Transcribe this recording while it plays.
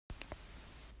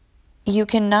you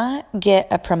cannot get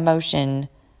a promotion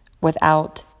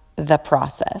without the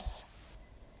process.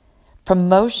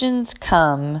 Promotions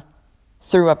come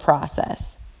through a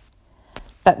process.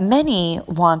 But many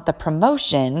want the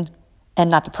promotion and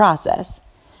not the process,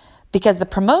 because the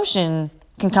promotion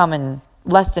can come in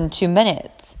less than 2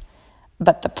 minutes,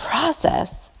 but the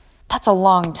process, that's a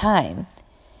long time.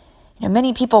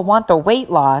 Many people want the weight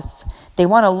loss. They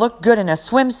want to look good in a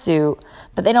swimsuit,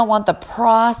 but they don't want the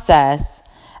process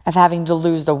of having to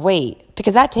lose the weight,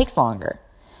 because that takes longer.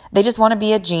 They just want to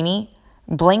be a genie,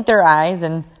 blink their eyes,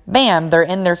 and bam, they're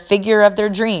in their figure of their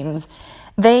dreams.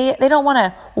 They don't want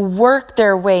to work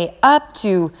their way up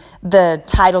to the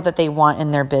title that they want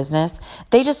in their business.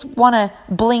 They just want to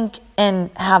blink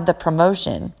and have the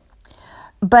promotion.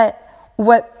 But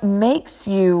what makes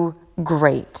you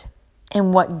great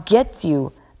and what gets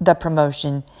you the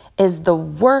promotion is the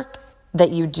work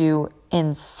that you do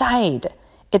inside.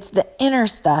 It's the inner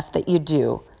stuff that you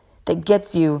do that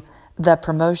gets you the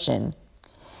promotion.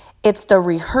 It's the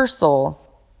rehearsal.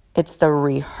 It's the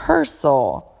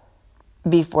rehearsal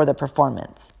before the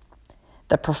performance.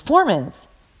 The performance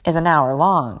is an hour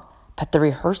long, but the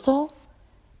rehearsal,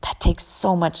 that takes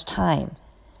so much time.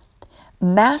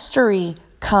 Mastery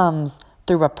comes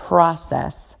through a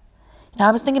process. Now,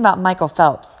 I was thinking about Michael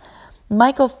Phelps.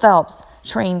 Michael Phelps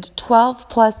trained 12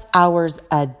 plus hours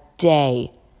a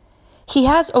day. He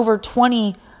has over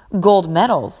 20 gold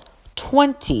medals,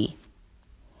 20.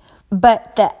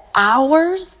 But the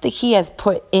hours that he has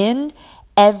put in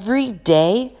every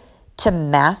day to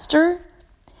master,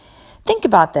 think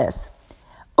about this.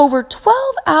 Over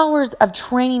 12 hours of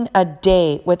training a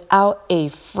day without a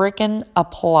freaking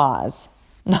applause.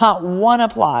 Not one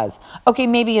applause. Okay,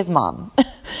 maybe his mom.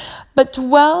 But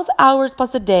 12 hours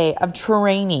plus a day of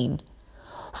training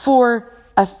for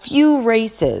a few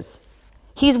races.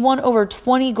 He's won over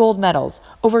 20 gold medals,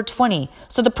 over 20.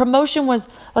 So the promotion was,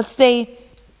 let's say,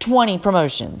 20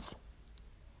 promotions.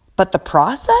 But the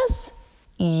process?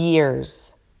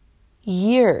 Years.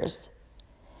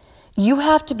 You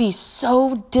have to be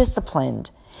so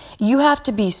disciplined. You have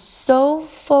to be so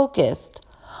focused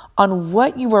on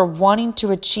what you are wanting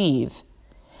to achieve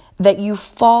that you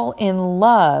fall in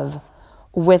love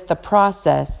with the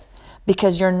process,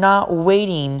 because you're not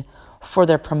waiting for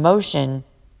their promotion.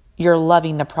 You're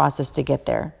loving the process to get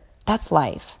there. That's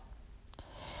life.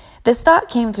 This thought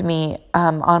came to me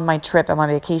on my trip, on my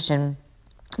vacation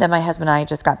that my husband and I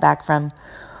just got back from.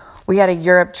 We had a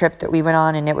Europe trip that we went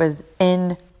on, and it was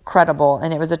incredible.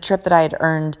 And it was a trip that I had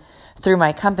earned through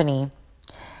my company.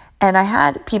 And I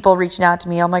had people reaching out to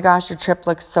me, oh my gosh, your trip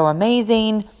looks so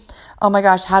amazing. Oh my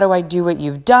gosh, how do I do what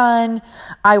you've done?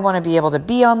 I want to be able to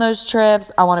be on those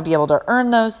trips. I want to be able to earn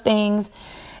those things.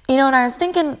 And I was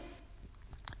thinking,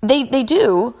 they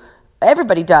do.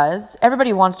 Everybody does.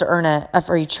 Everybody wants to earn a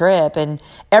free trip, and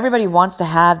everybody wants to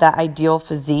have that ideal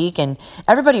physique, and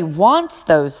everybody wants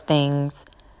those things.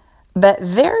 But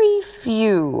very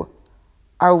few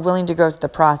are willing to go through the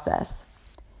process,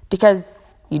 because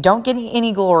you don't get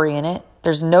any glory in it.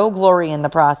 There's no glory in the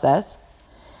process.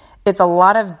 It's a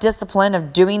lot of discipline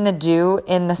of doing the do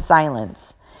in the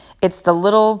silence. I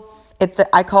call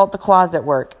it the closet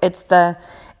work. It's the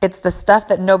stuff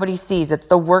that nobody sees. It's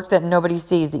the work that nobody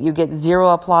sees, that you get zero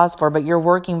applause for, but you're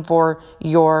working for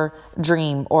your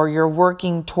dream, or you're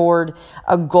working toward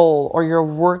a goal, or you're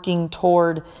working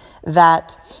toward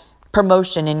that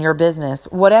promotion in your business,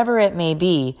 whatever it may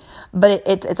be. But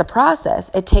it's a process.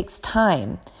 It takes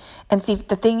time. And see,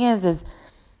 the thing is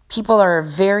people are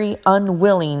very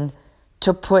unwilling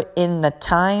to put in the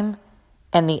time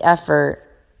and the effort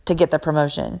to get the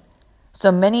promotion.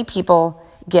 So many people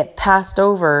get passed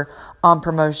over on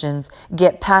promotions,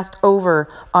 get passed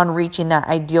over on reaching that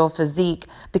ideal physique,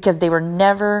 because they were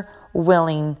never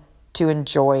willing to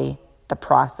enjoy the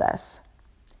process.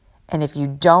 And if you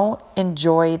don't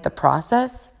enjoy the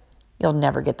process, you'll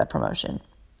never get the promotion.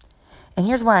 And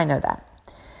here's why I know that.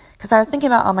 Because I was thinking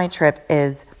about on my trip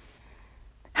is,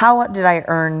 how did I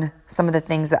earn some of the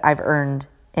things that I've earned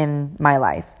in my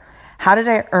life? How did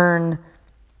I earn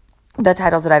the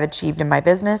titles that I've achieved in my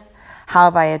business? How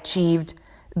have I achieved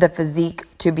the physique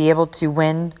to be able to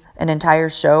win an entire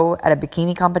show at a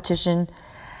bikini competition?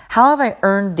 How have I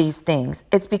earned these things?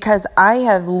 It's because I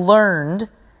have learned,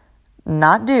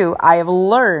 I have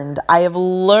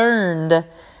learned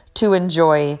to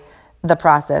enjoy the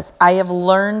process. I have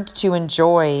learned to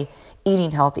enjoy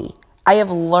eating healthy. I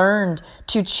have learned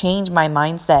to change my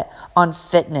mindset on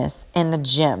fitness in the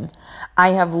gym. I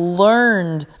have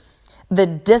learned the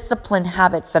disciplined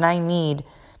habits that I need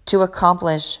to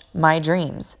accomplish my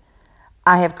dreams.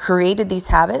 I have created these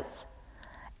habits,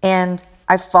 and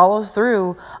I follow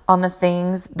through on the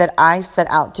things that I set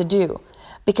out to do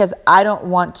because I don't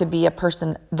want to be a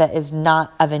person that is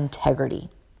not of integrity.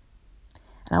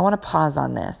 And I want to pause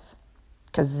on this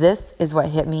because this is what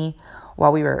hit me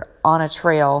while we were on a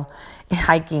trail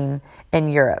hiking in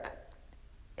Europe.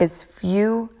 Is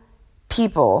few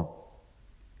people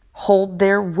hold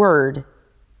their word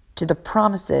to the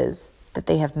promises that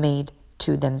they have made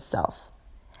to themselves.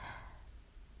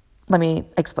 Let me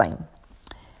explain.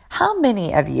 How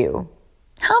many of you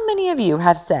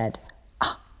have said,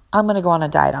 I'm going to go on a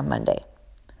diet on Monday?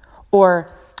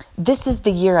 Or this is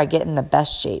the year I get in the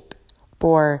best shape.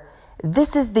 Or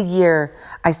this is the year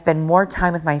I spend more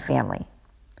time with my family.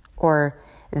 Or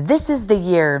this is the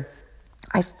year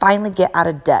I finally get out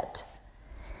of debt.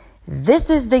 This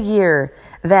is the year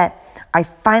that I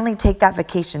finally take that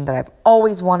vacation that I've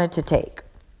always wanted to take.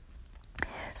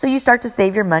 So you start to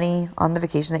save your money on the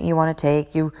vacation that you want to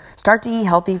take. You start to eat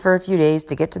healthy for a few days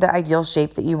to get to the ideal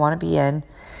shape that you want to be in.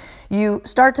 You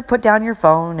start to put down your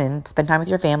phone and spend time with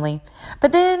your family.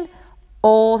 But then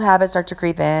old habits start to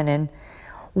creep in, and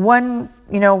one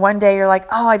day you're like,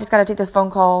 I just got to take this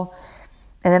phone call.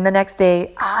 And then the next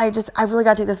day, I really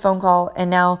got to take this phone call. And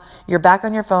now you're back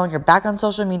on your phone, you're back on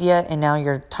social media, and now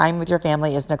your time with your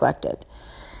family is neglected.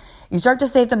 You start to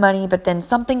save the money, but then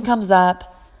something comes up.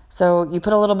 So you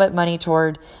put a little bit of money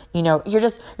toward, you're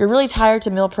really tired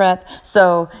to meal prep.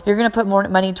 So you're going to put more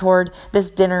money toward this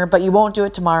dinner, but you won't do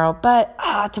it tomorrow. But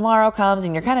tomorrow comes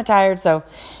and you're kind of tired. So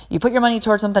you put your money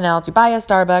toward something else. You buy a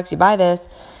Starbucks, you buy this.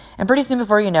 And pretty soon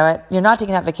before you know it, you're not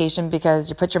taking that vacation because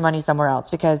you put your money somewhere else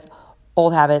because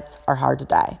old habits are hard to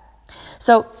die.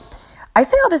 So I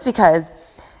say all this because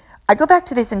I go back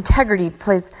to this integrity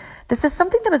place. This is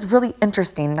something that was really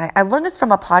interesting. I learned this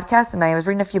from a podcast and I was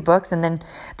reading a few books. And then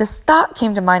this thought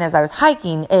came to mind as I was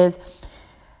hiking is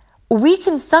we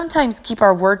can sometimes keep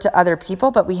our word to other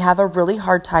people, but we have a really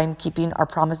hard time keeping our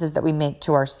promises that we make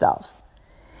to ourselves.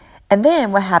 And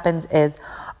then what happens is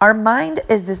our mind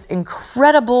is this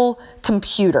incredible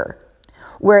computer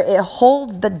where it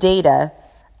holds the data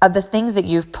of the things that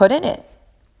you've put in it.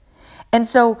 And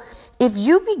so if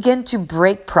you begin to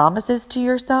break promises to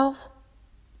yourself,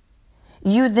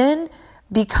 you then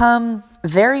become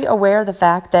very aware of the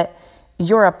fact that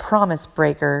you're a promise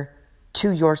breaker to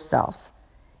yourself.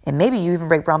 And maybe you even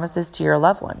break promises to your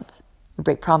loved ones. You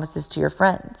break promises to your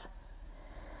friends.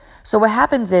 So what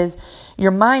happens is your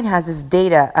mind has this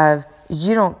data of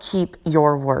you don't keep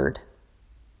your word.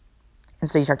 And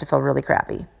so you start to feel really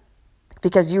crappy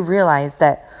because you realize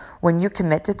that when you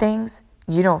commit to things,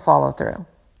 you don't follow through.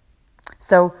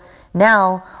 So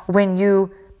now when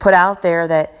you put out there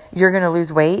that you're going to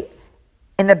lose weight,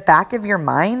 in the back of your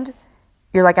mind,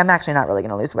 you're like, I'm actually not really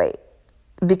going to lose weight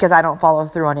because I don't follow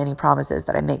through on any promises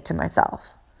that I make to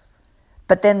myself.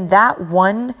 But then that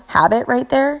one habit right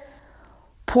there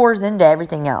pours into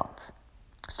everything else.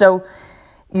 So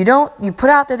you put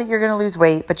out there that you're going to lose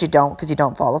weight, but you don't because you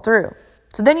don't follow through.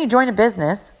 So then you join a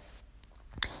business.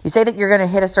 You say that you're going to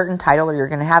hit a certain title or you're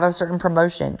going to have a certain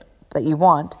promotion that you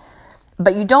want,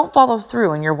 but you don't follow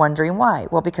through and you're wondering why.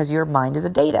 Well, because your mind is a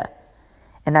data.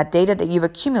 And that data that you've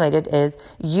accumulated is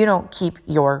you don't keep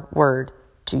your word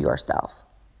to yourself.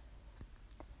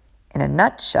 In a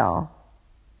nutshell,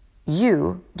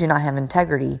 you do not have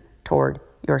integrity toward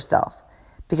yourself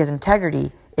because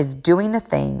integrity is doing the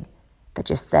thing that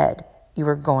you said you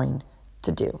were going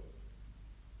to do.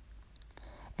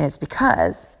 And it's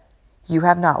because you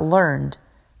have not learned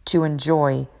to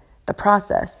enjoy the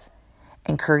process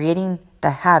and creating the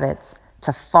habits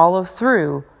to follow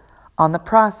through on the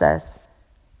process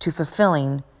to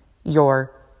fulfilling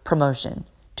your promotion,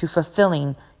 to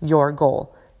fulfilling your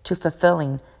goal, to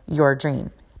fulfilling your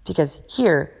dream. Because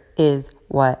here is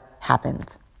what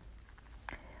happens.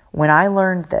 When I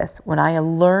learned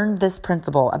this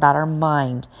principle about our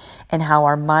mind and how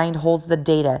our mind holds the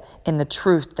data and the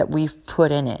truth that we've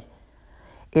put in it,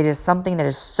 it is something that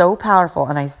is so powerful.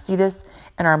 And I see this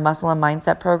in our muscle and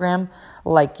mindset program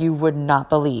like you would not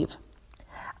believe.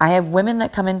 I have women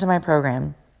that come into my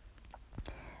program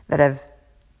that have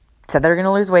said they're going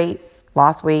to lose weight,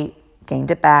 lost weight, gained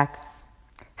it back,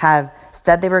 have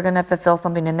said they were going to fulfill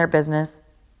something in their business,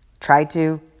 tried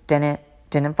to,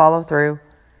 didn't follow through,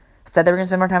 said they were going to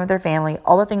spend more time with their family.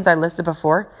 All the things I listed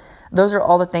before, those are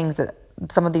all the things that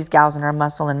some of these gals in our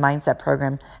muscle and mindset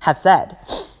program have said.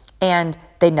 And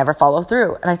they never follow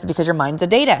through. And I said, because your mind's a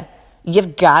data.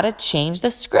 You've got to change the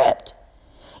script.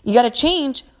 You got to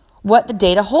change what the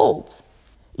data holds.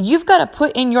 You've got to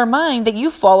put in your mind that you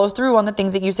follow through on the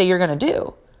things that you say you're going to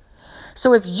do.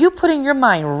 So if you put in your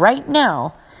mind right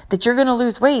now that you're going to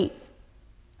lose weight,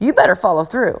 you better follow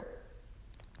through.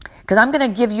 Because I'm going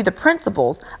to give you the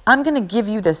principles. I'm going to give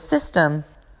you the system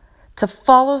to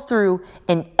follow through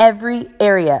in every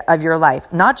area of your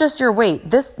life, not just your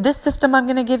weight. This system I'm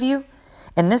going to give you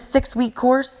in this 6-week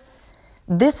course,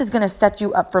 this is going to set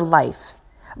you up for life.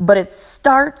 But it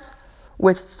starts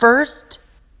with first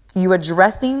you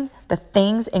addressing the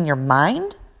things in your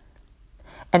mind.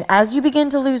 And as you begin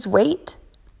to lose weight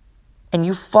and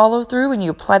you follow through and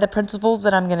you apply the principles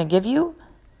that I'm going to give you,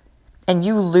 and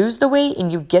you lose the weight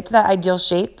and you get to that ideal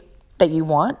shape that you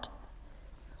want,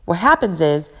 what happens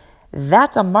is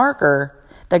that's a marker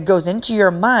that goes into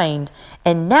your mind.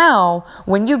 And now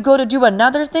when you go to do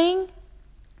another thing,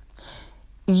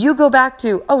 you go back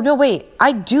to, oh, no, wait,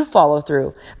 I do follow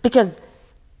through because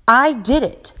I did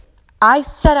it. I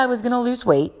said I was going to lose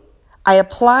weight. I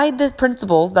applied the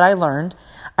principles that I learned.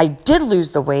 I did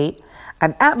lose the weight.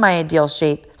 I'm at my ideal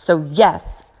shape. So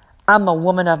yes, I'm a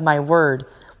woman of my word.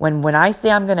 When I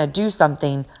say I'm going to do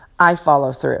something, I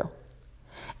follow through.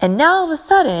 And now all of a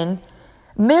sudden,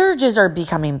 marriages are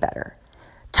becoming better.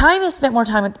 People are spending more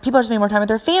time with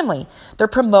their family. They're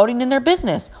promoting in their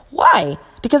business. Why?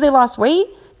 Because they lost weight?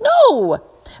 No.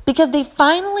 Because they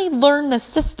finally learned the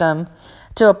system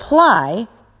to apply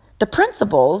the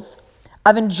principles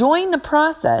of enjoying the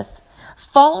process,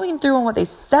 following through on what they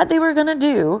said they were going to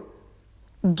do,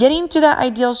 getting to that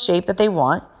ideal shape that they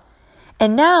want.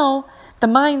 And now the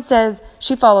mind says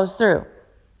she follows through.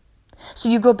 So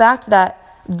you go back to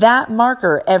that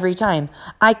marker every time.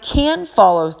 I can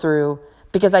follow through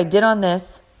because I did on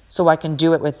this, so I can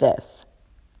do it with this.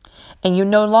 And you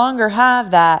no longer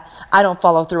have that I don't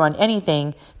follow through on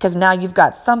anything, because now you've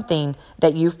got something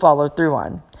that you followed through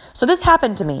on. So this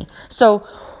happened to me. So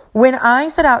when I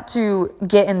set out to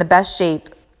get in the best shape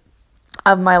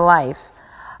of my life,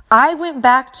 I went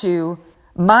back to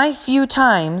my few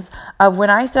times of when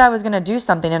I said I was going to do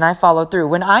something and I followed through.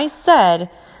 When I said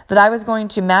that I was going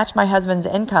to match my husband's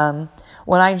income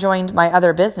when I joined my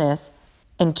other business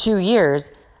in 2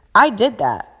 years, I did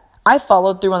that. I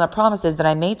followed through on the promises that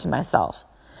I made to myself.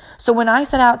 So when I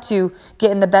set out to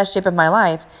get in the best shape of my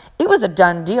life, it was a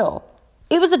done deal.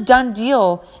 It was a done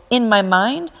deal in my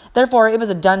mind. Therefore, it was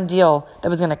a done deal that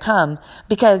was going to come,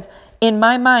 because in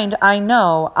my mind, I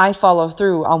know I follow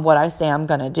through on what I say I'm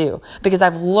going to do because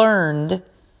I've learned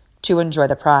to enjoy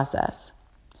the process.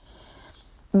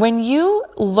 When you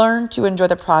learn to enjoy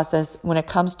the process when it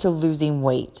comes to losing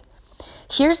weight,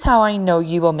 here's how I know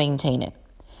you will maintain it.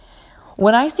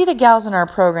 When I see the gals in our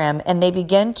program and they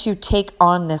begin to take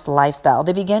on this lifestyle,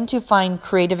 they begin to find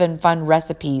creative and fun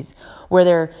recipes where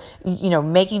they're,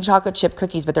 making chocolate chip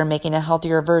cookies, but they're making a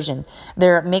healthier version.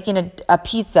 They're making a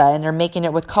pizza and they're making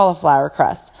it with cauliflower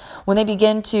crust. When they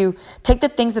begin to take the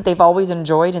things that they've always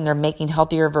enjoyed and they're making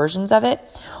healthier versions of it,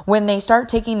 when they start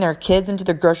taking their kids into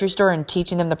the grocery store and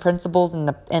teaching them the principles and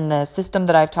the system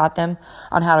that I've taught them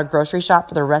on how to grocery shop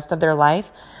for the rest of their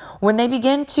life, when they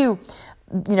begin to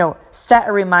set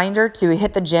a reminder to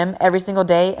hit the gym every single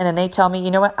day, and then they tell me,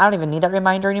 you know what, I don't even need that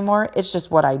reminder anymore. It's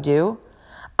just what I do.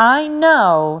 I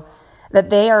know that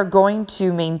they are going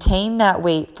to maintain that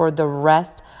weight for the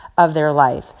rest of their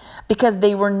life because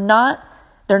they're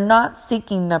not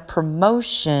seeking the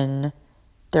promotion.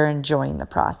 They're enjoying the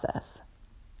process.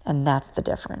 And that's the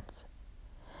difference.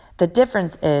 The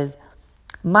difference is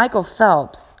Michael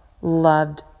Phelps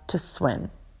loved to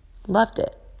swim, loved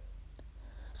it.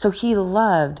 So he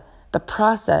loved the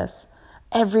process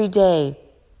every day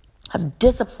of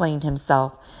disciplining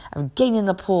himself, of getting in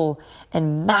the pool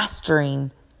and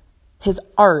mastering his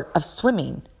art of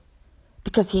swimming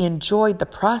because he enjoyed the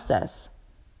process.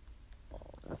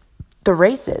 The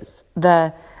races,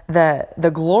 the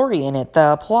glory in it,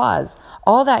 the applause,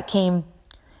 all that came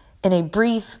in a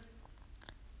brief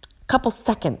couple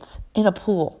seconds in a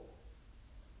pool.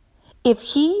 If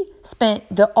he spent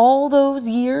all those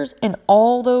years and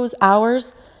all those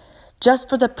hours just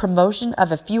for the promotion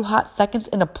of a few hot seconds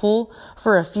in a pool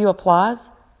for a few applause,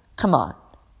 come on.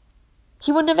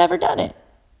 He wouldn't have ever done it.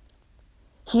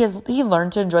 He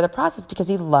learned to enjoy the process because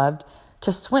he loved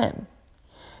to swim.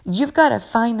 You've got to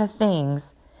find the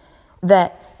things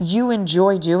that you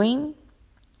enjoy doing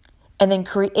and then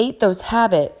create those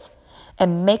habits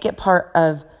and make it part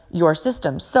of your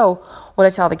system. So what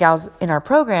I tell the gals in our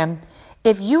program,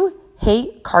 if you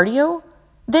hate cardio,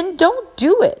 then don't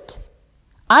do it.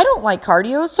 I don't like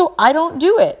cardio, so I don't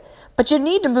do it. But you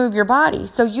need to move your body.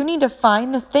 So you need to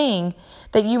find the thing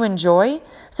that you enjoy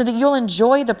so that you'll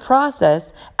enjoy the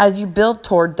process as you build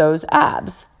toward those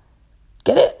abs.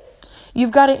 Get it?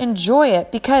 You've got to enjoy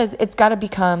it because it's got to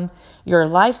become your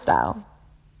lifestyle.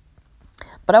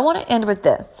 But I want to end with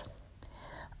this.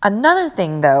 Another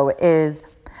thing, though, is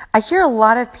I hear a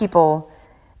lot of people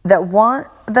that want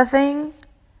the thing,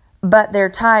 but they're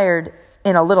tired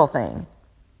in a little thing.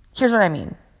 Here's what I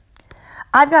mean.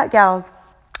 I've got gals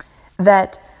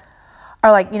that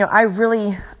are like, I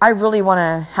really want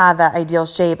to have that ideal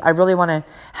shape. I really want to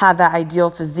have that ideal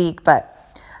physique, but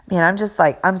man, I'm just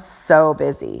like, I'm so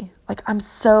busy. Like, I'm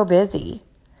so busy.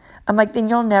 I'm like, then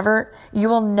you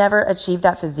will never achieve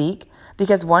that physique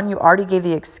because one, you already gave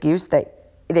the excuse that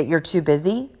you're too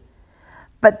busy.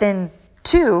 But then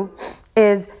two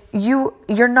is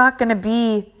you're not going to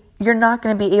be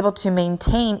able to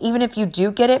maintain, even if you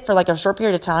do get it for like a short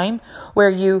period of time where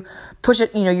you push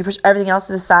it, you push everything else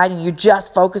to the side and you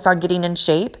just focus on getting in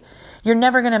shape. You're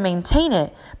never going to maintain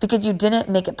it because you didn't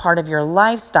make it part of your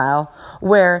lifestyle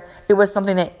where it was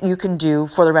something that you can do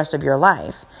for the rest of your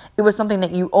life. It was something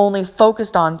that you only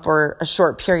focused on for a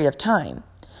short period of time.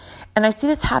 And I see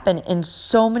this happen in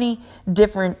so many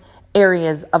different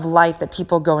areas of life that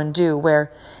people go and do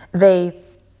where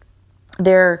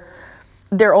they're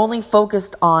only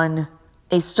focused on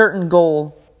a certain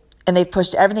goal and they've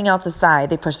pushed everything else aside.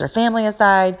 They push their family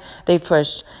aside. They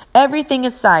push everything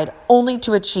aside only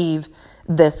to achieve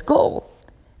this goal.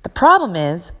 The problem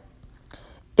is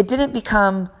it didn't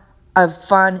become a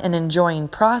fun and enjoying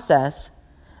process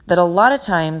that a lot of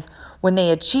times when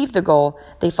they achieve the goal,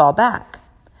 they fall back.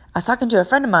 I was talking to a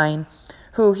friend of mine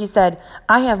who he said,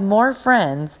 I have more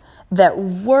friends that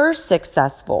were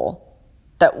successful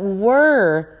that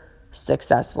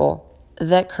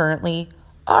currently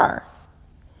are.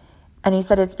 And he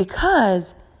said it's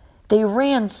because they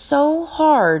ran so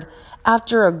hard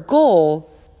after a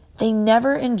goal, they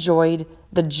never enjoyed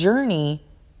the journey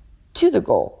to the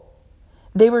goal.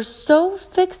 They were so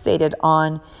fixated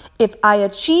on, if I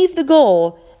achieve the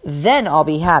goal, then I'll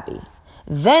be happy.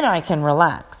 Then I can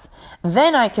relax.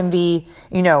 Then I can be,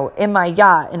 in my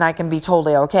yacht and I can be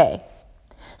totally okay.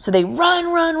 So they run,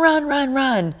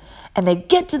 and they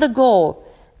get to the goal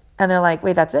and they're like,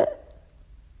 wait, that's it?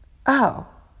 Oh,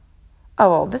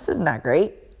 well, this isn't that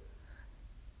great.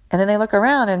 And then they look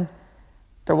around and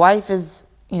their wife is,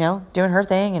 doing her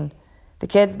thing, and the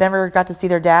kids never got to see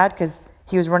their dad because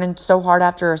he was running so hard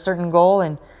after a certain goal,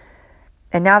 and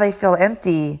now they feel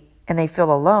empty and they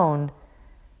feel alone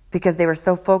because they were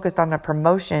so focused on a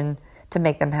promotion to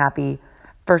make them happy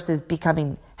versus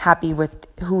becoming happy with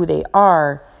who they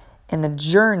are in the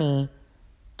journey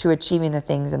to achieving the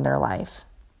things in their life.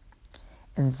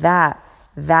 And that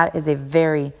is a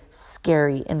very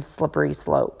scary and slippery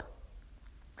slope.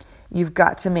 You've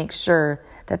got to make sure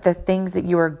that the things that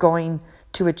you are going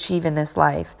to achieve in this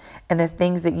life and the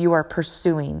things that you are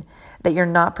pursuing, that you're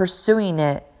not pursuing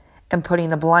it and putting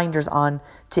the blinders on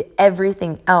to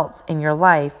everything else in your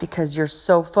life because you're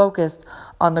so focused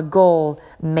on the goal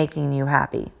making you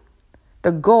happy.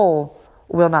 The goal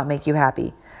will not make you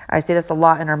happy. I say this a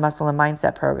lot in our Muscle and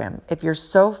Mindset program. If you're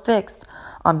so fixed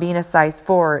on being a size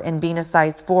 4 and being a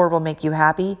size 4 will make you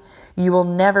happy, you will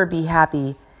never be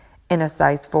happy in a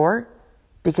size 4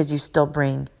 because you still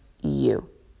bring you.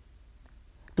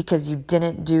 Because you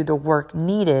didn't do the work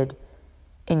needed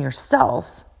in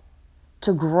yourself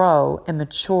to grow and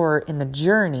mature in the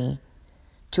journey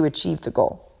to achieve the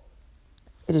goal.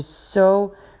 It is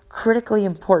so critically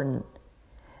important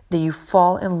that you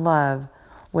fall in love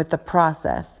with the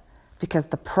process, because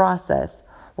the process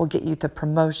will get you the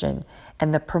promotion,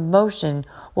 and the promotion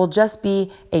will just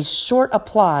be a short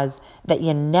applause that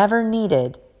you never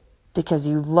needed because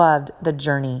you loved the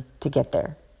journey to get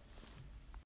there.